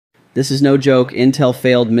This is no joke, Intel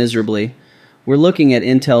failed miserably. We're looking at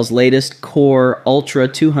Intel's latest Core Ultra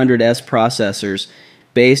 200S processors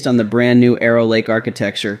based on the brand new Arrow Lake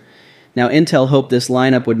architecture. Now, Intel hoped this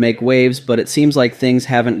lineup would make waves, but it seems like things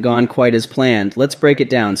haven't gone quite as planned. Let's break it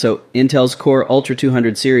down. So, Intel's Core Ultra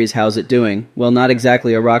 200 series, how's it doing? Well, not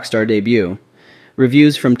exactly a rockstar debut.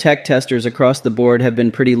 Reviews from tech testers across the board have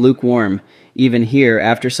been pretty lukewarm. Even here,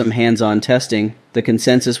 after some hands-on testing, the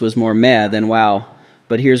consensus was more meh than wow.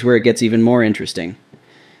 But here's where it gets even more interesting.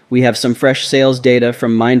 We have some fresh sales data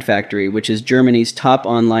from Mindfactory, which is Germany's top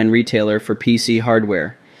online retailer for PC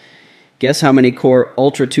hardware. Guess how many Core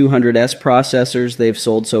Ultra 200S processors they've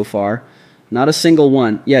sold so far? Not a single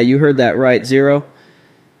one. Yeah, you heard that right, 0.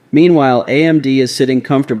 Meanwhile, AMD is sitting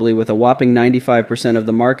comfortably with a whopping 95% of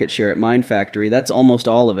the market share at Mindfactory. That's almost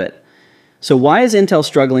all of it. So why is Intel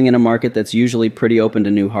struggling in a market that's usually pretty open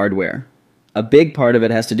to new hardware? A big part of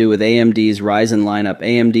it has to do with AMD's Ryzen lineup.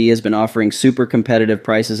 AMD has been offering super competitive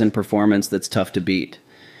prices and performance that's tough to beat.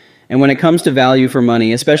 And when it comes to value for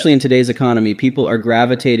money, especially in today's economy, people are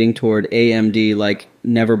gravitating toward AMD like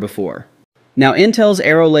never before. Now, Intel's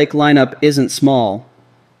Arrow Lake lineup isn't small.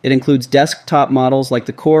 It includes desktop models like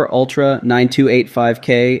the Core Ultra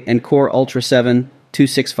 9285K and Core Ultra 7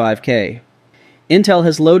 265K. Intel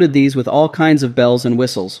has loaded these with all kinds of bells and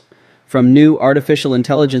whistles, from new artificial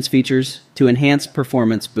intelligence features to enhanced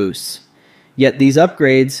performance boosts. Yet these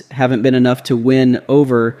upgrades haven't been enough to win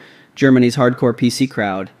over Germany's hardcore PC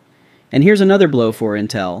crowd. And here's another blow for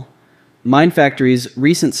Intel. Mindfactory's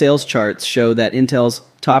recent sales charts show that Intel's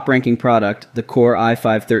top-ranking product, the Core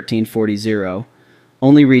i5-1340,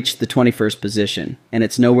 only reached the 21st position, and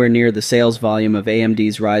it's nowhere near the sales volume of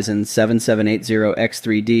AMD's Ryzen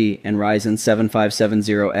 7780X3D and Ryzen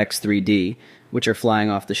 7570X3D, which are flying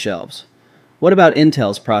off the shelves. What about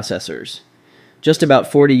Intel's processors? Just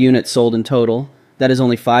about 40 units sold in total. That is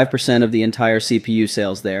only 5% of the entire CPU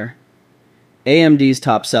sales there. AMD's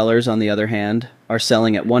top sellers, on the other hand, are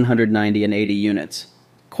selling at 190 and 80 units.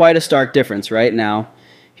 Quite a stark difference, right? Now,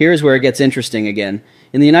 here's where it gets interesting again.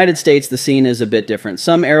 In the United States, the scene is a bit different.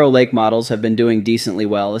 Some Arrow Lake models have been doing decently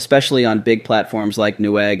well, especially on big platforms like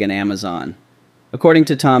Newegg and Amazon. According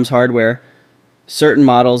to Tom's Hardware, certain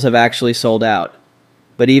models have actually sold out.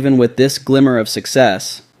 But even with this glimmer of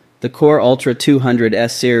success, the Core Ultra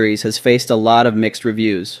 200S series has faced a lot of mixed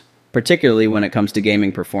reviews, particularly when it comes to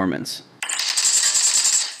gaming performance.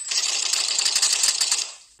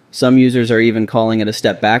 Some users are even calling it a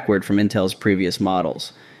step backward from Intel's previous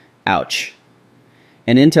models. Ouch.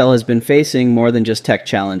 And Intel has been facing more than just tech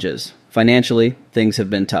challenges. Financially, things have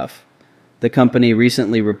been tough. The company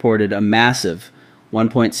recently reported a massive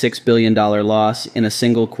 $1.6 billion loss in a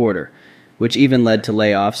single quarter, which even led to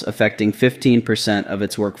layoffs affecting 15% of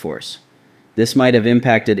its workforce. This might have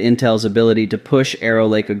impacted Intel's ability to push Arrow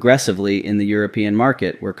Lake aggressively in the European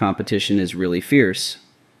market, where competition is really fierce.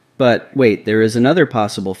 But wait, there is another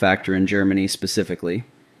possible factor in Germany specifically.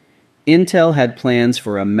 Intel had plans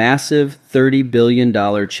for a massive $30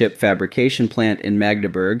 billion chip fabrication plant in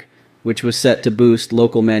Magdeburg, which was set to boost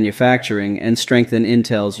local manufacturing and strengthen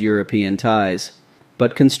Intel's European ties.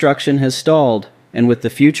 But construction has stalled, and with the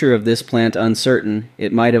future of this plant uncertain,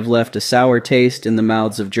 it might have left a sour taste in the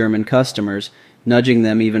mouths of German customers, nudging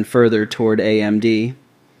them even further toward AMD.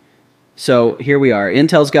 So here we are.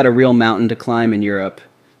 Intel's got a real mountain to climb in Europe.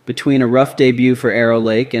 Between a rough debut for Arrow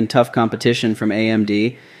Lake and tough competition from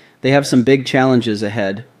AMD, they have some big challenges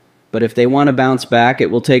ahead. But if they want to bounce back, it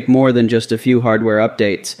will take more than just a few hardware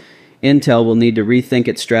updates. Intel will need to rethink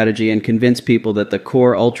its strategy and convince people that the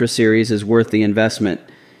Core Ultra series is worth the investment.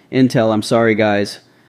 Intel, I'm sorry guys,